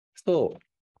So,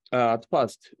 at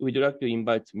first, we'd like to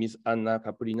invite Ms. Anna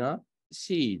Kaplina.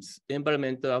 She is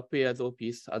Environmental Affairs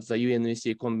Office at the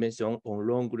UNECE Convention on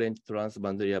Long-range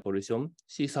Transboundary Air Pollution.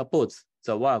 She supports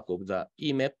the work of the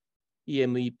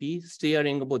EMEP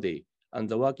steering body and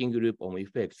the working group on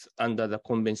effects under the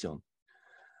convention.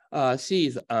 She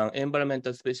is an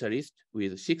environmental specialist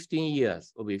with 16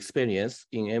 years of experience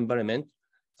in environment,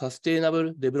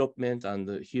 sustainable development,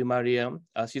 and humanitarian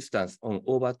assistance on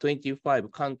over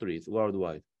 25 countries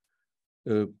worldwide.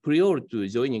 Prior to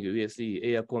joining USE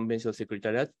Air Convention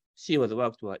Secretariat, she was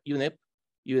worked for UNEP,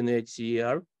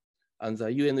 UNHCR, and the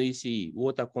UNECE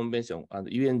Water Convention and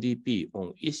UNDP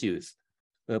on issues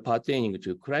pertaining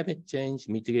to climate change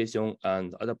mitigation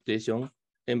and adaptation,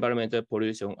 environmental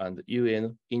pollution, and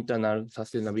UN internal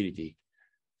sustainability.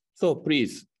 So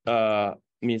please,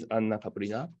 Ms. Anna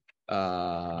Kaplina,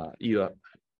 your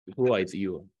floor is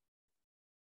yours.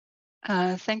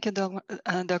 Thank you,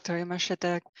 Dr.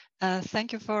 Imashetek.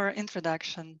 Thank you for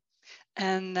introduction.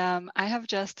 And I have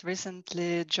just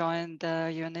recently joined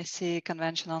the UNECE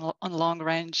Convention on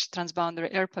Long-range Transboundary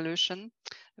Air Pollution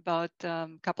about a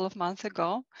couple of months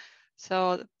ago.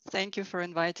 So thank you for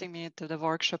inviting me to the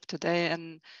workshop today.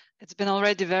 And it's been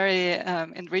already very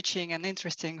enriching and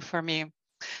interesting for me.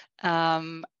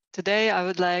 Today, I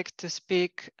would like to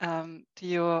speak to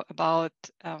you about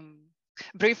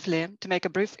briefly, to make a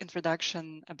brief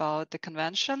introduction about the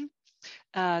convention,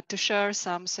 to share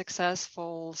some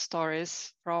successful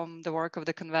stories from the work of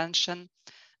the convention,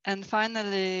 and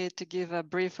finally, to give a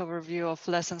brief overview of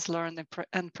lessons learned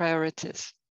and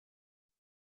priorities.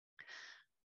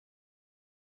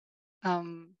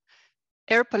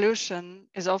 Air pollution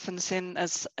is often seen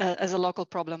as a local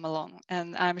problem alone,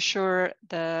 and I'm sure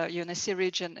the UNECE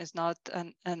region is not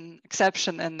an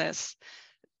exception in this,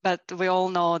 but we all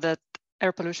know that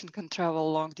air pollution can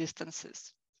travel long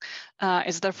distances.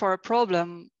 It's therefore a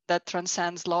problem that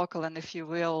transcends local and, if you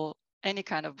will, any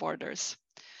kind of borders.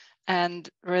 And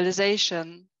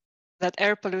realization that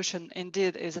air pollution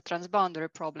indeed is a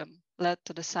transboundary problem led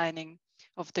to the signing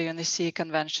of the UNECE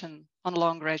Convention on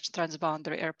Long-range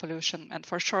Transboundary Air Pollution, and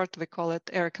for short we call it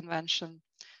Air Convention,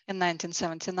 in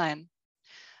 1979.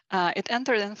 It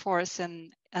entered in force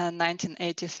in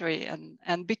 1983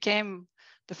 and became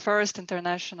the first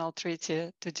international treaty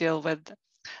to deal with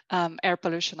air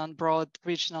pollution on broad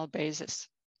regional basis.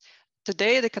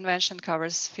 Today, the convention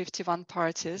covers 51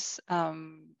 parties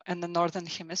in the Northern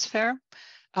Hemisphere,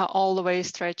 all the way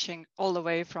stretching all the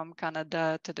way from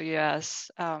Canada to the US,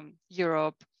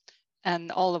 Europe,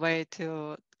 and all the way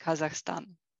to Kazakhstan.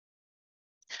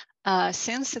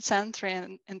 Since its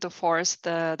entry into force,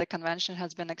 the convention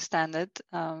has been extended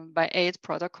by 8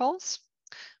 protocols,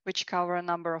 which cover a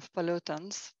number of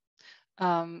pollutants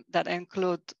that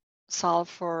include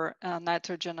sulfur,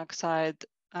 nitrogen oxides,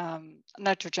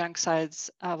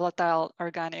 volatile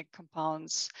organic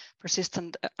compounds,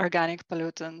 persistent organic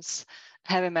pollutants,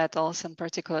 heavy metals, and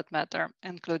particulate matter,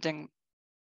 including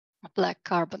black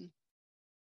carbon.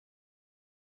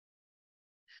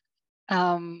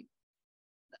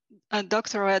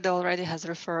 Dr. Red already has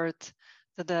referred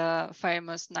to the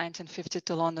famous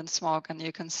 1952 London smog, and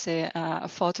you can see a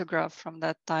photograph from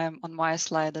that time on my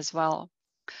slide as well.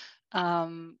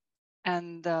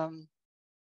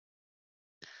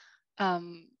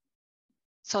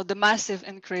 So the massive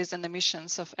increase in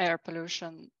emissions of air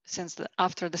pollution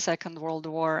after the Second World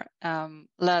War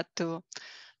led to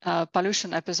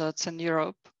pollution episodes in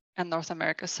Europe and North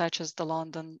America, such as the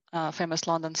famous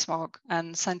London smog.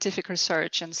 And scientific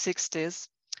research in the 60s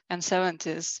and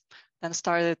 70s then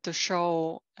started to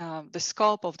show the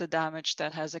scope of the damage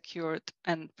that has occurred,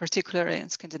 and particularly in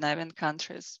Scandinavian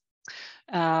countries.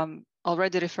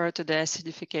 Already referred to the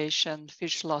acidification,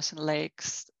 fish loss in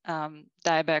lakes,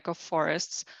 dieback of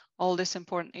forests. All these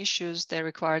important issues, they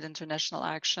required international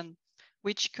action,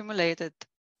 which accumulated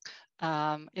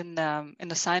in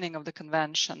the signing of the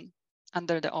convention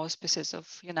under the auspices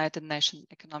of United Nations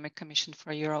Economic Commission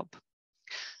for Europe.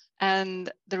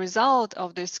 And the result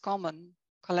of this common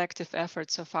collective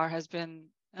effort so far has been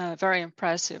very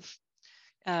impressive.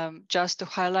 Just to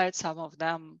highlight some of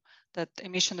them, that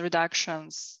emission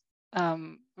reductions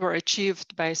were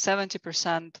achieved by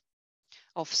 70%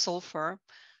 of sulfur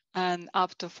and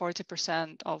up to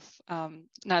 40% of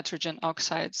nitrogen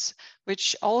oxides,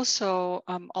 which also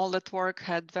all that work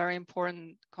had very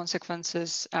important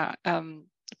consequences,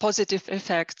 positive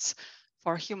effects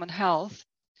for human health.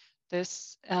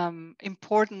 This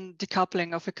important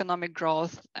decoupling of economic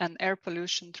growth and air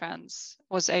pollution trends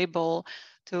was able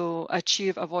to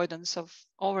achieve avoidance of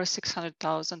over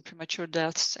 600,000 premature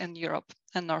deaths in Europe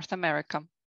and North America.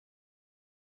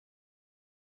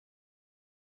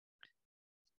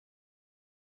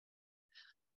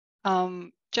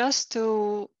 Just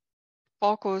to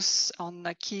focus on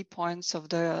the key points of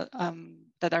the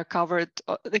that are covered,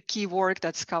 the key work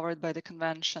that's covered by the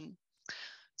convention.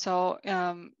 So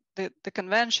the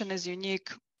convention is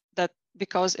unique that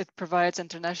because it provides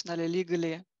internationally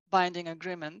legally binding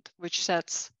agreement which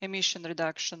sets emission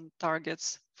reduction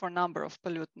targets for a number of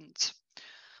pollutants,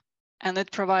 and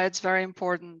it provides very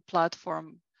important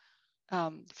platform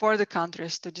for the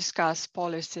countries to discuss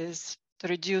policies to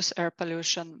reduce air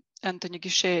pollution and to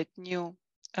negotiate new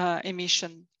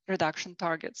emission reduction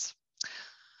targets.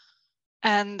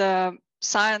 And the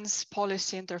science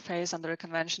policy interface under the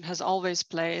convention has always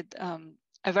played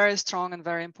a very strong and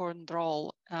very important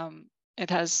role. It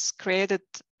has created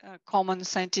a common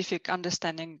scientific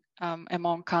understanding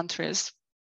among countries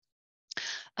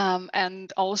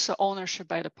and also ownership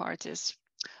by the parties.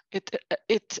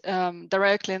 It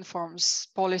directly informs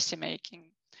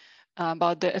policymaking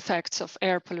about the effects of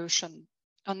air pollution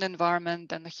on the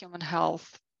environment and the human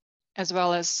health, as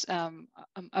well as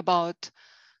about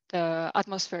the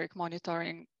atmospheric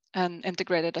monitoring and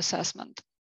integrated assessment.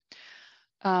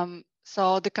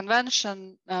 So the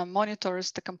convention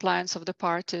monitors the compliance of the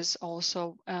parties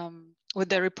also with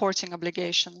their reporting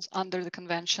obligations under the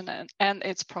convention and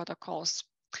its protocols.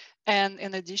 And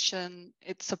in addition,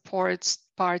 it supports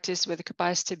parties with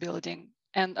capacity building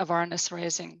and awareness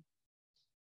raising.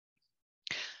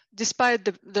 Despite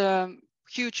the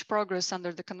huge progress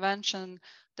under the convention,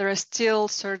 there are still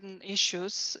certain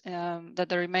issues that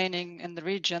are remaining in the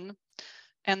region.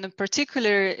 And in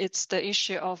particular, it's the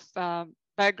issue of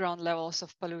background levels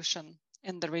of pollution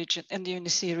in the region, in the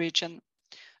UNECE region.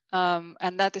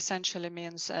 And that essentially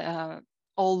means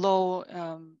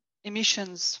although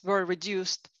emissions were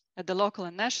reduced at the local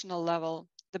and national level,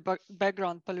 the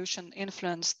background pollution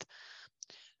influenced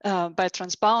by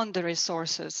transboundary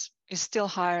sources is still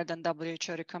higher than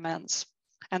WHO recommends.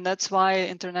 And that's why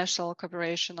international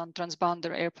cooperation on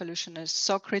transboundary air pollution is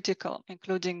so critical,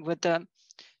 including with the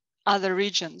other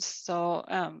regions. So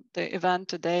the event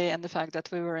today and the fact that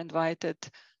we were invited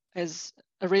is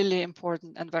really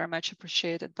important and very much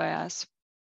appreciated by us.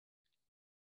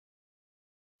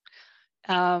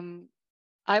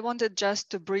 I wanted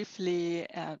just to briefly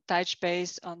touch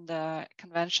base on the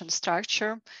convention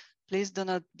structure. Please do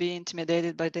not be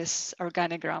intimidated by this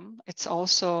organigram. It's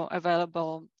also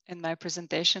available in my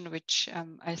presentation, which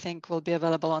I think will be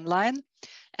available online.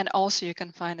 And also you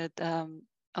can find it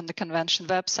on the convention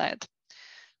website.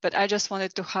 But I just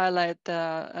wanted to highlight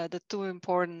the two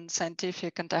important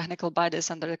scientific and technical bodies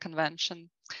under the convention.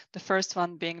 The first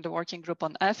one being the Working Group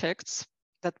on Effects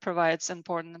that provides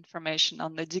important information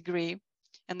on the degree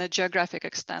and the geographic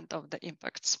extent of the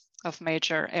impacts of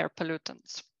major air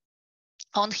pollutants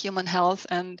on human health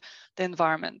and the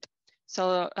environment.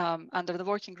 So under the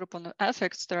Working Group on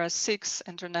Effects, there are 6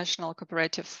 international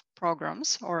cooperative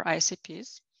programs or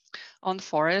ICPs on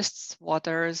forests,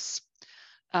 waters,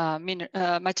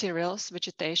 materials,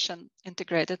 vegetation,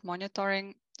 integrated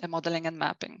monitoring, modeling and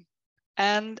mapping,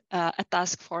 and a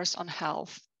task force on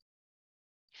health.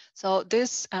 So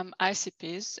these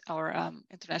ICPs, or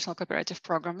international cooperative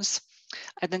programs,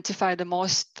 identify the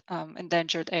most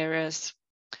endangered areas,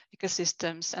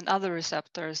 ecosystems, and other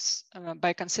receptors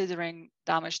by considering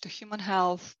damage to human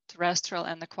health, terrestrial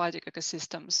and aquatic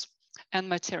ecosystems, and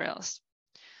materials.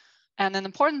 And an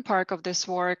important part of this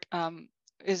work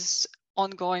is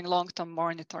ongoing long-term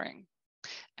monitoring.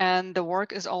 And the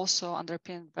work is also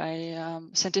underpinned by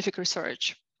scientific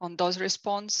research on dose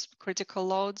response, critical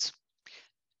loads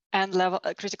and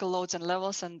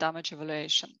levels and damage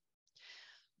evaluation.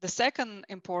 The second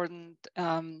important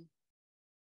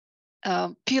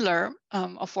pillar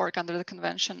of work under the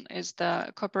convention is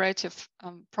the cooperative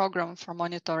program for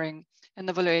monitoring and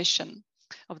evaluation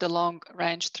of the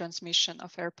long-range transmission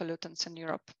of air pollutants in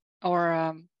Europe,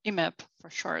 or IMEP for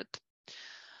short.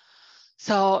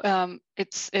 So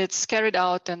it's carried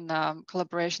out in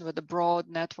collaboration with a broad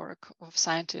network of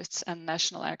scientists and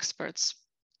national experts,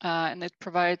 and it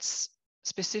provides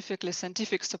specifically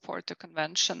scientific support to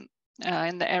convention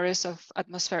in the areas of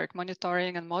atmospheric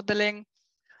monitoring and modeling,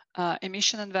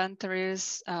 emission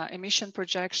inventories, emission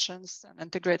projections, and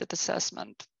integrated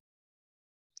assessment.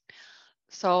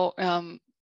 So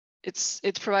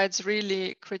it provides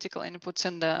really critical inputs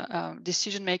in the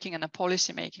decision-making and the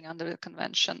policy-making under the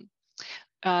convention.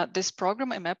 This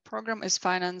program, IMEP program, is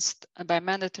financed by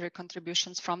mandatory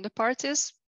contributions from the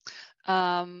parties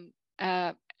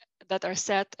that are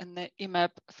set in the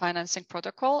IMEP financing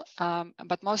protocol,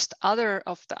 but most of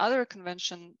the other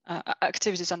convention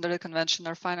activities under the convention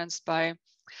are financed by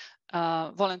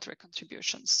voluntary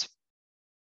contributions.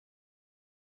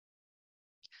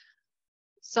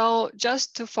 So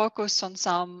just to focus on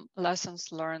some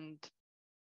lessons learned,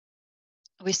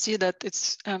 we see that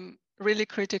it's really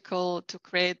critical to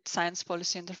create science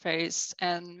policy interface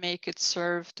and make it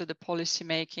serve to the policy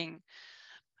making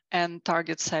and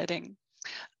target setting.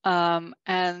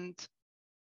 And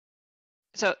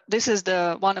so this is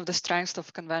one of the strengths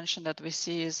of convention that we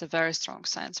see is a very strong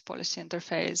science policy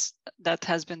interface that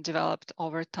has been developed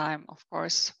over time, of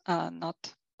course, not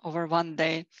over one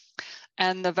day,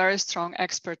 and a very strong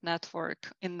expert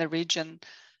network in the region,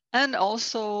 and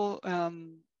also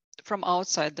from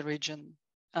outside the region.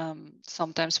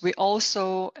 Sometimes we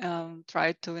also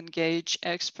try to engage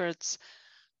experts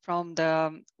from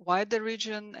the wider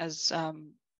region as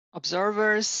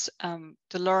observers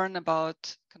to learn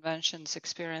about convention's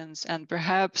experience and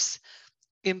perhaps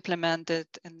implement it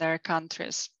in their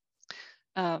countries.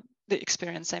 The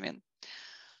experience, I mean.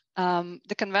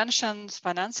 The convention's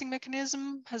financing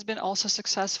mechanism has been also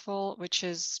successful, which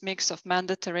is a mix of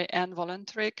mandatory and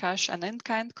voluntary cash and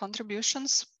in-kind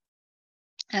contributions.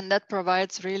 And that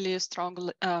provides really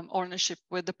strong ownership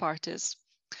with the parties.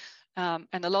 And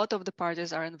a lot of the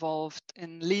parties are involved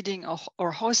in leading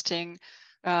or hosting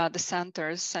the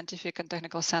centers, scientific and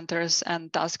technical centers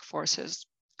and task forces.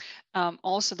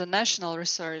 Also, the national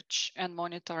research and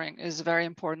monitoring is a very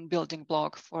important building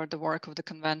block for the work of the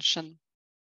convention.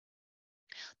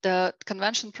 The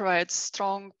convention provides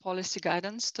strong policy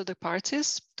guidance to the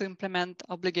parties to implement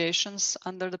obligations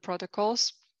under the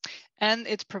protocols, and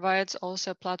it provides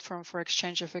also a platform for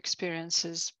exchange of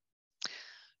experiences.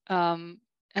 And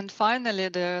finally,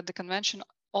 the convention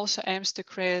also aims to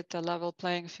create a level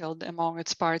playing field among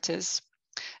its parties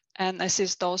and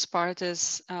assist those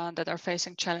parties that are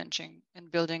facing challenging in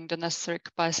building the necessary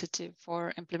capacity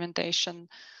for implementation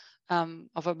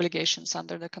of obligations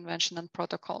under the convention and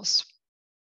protocols.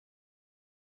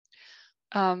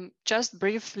 Just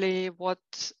briefly, what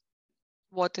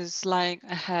is lying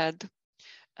ahead.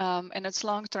 In its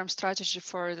long-term strategy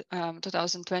for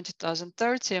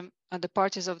 2020-2030, the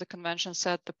parties of the convention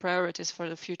set the priorities for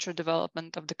the future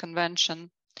development of the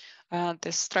convention.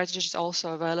 This strategy is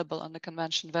also available on the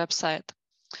convention website.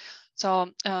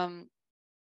 So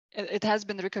it has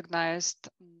been recognized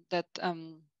that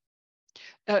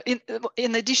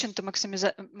in addition to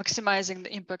maximizing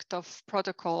the impact of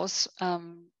protocols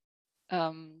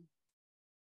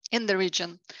in the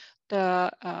region,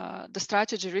 the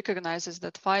strategy recognizes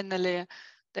that finally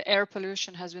the air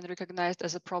pollution has been recognized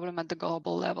as a problem at the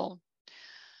global level.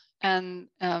 And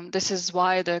this is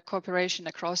why the cooperation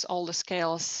across all the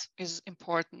scales is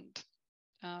important.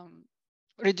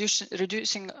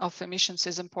 Reducing of emissions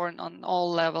is important on all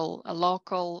levels,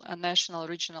 local, national,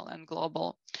 regional, and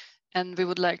global. And we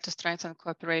would like to strengthen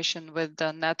cooperation with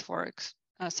the networks,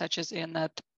 such as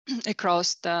INET,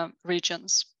 across the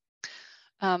regions.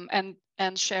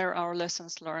 And share our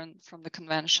lessons learned from the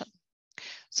convention.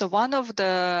 So one of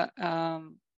the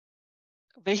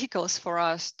vehicles for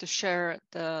us to share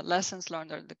the lessons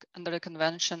learned under the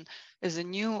convention is a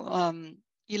new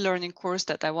e-learning course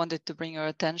that I wanted to bring your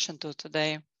attention to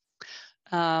today.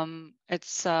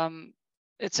 It's a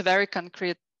very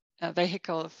concrete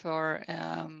vehicle for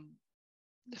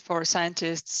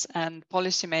scientists and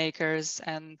policymakers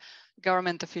and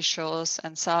government officials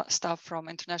and staff from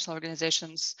international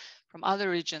organizations from other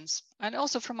regions and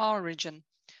also from our region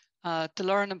to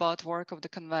learn about work of the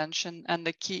convention and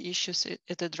the key issues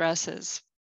it addresses.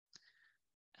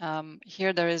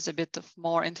 Here there is a bit of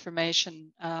more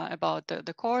information about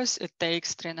the course. It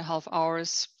takes 3.5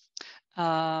 hours,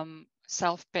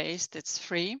 self-paced, it's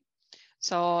free.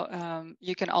 So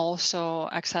you can also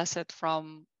access it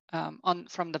from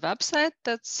the website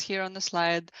that's here on the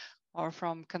slide or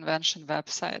from convention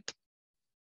website.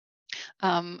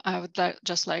 I would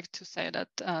just like to say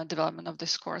that development of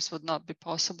this course would not be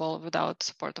possible without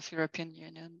support of European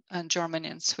Union and Germany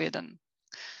and Sweden.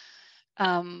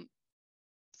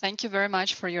 Thank you very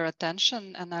much for your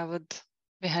attention, and I would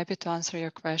be happy to answer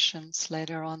your questions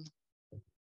later on.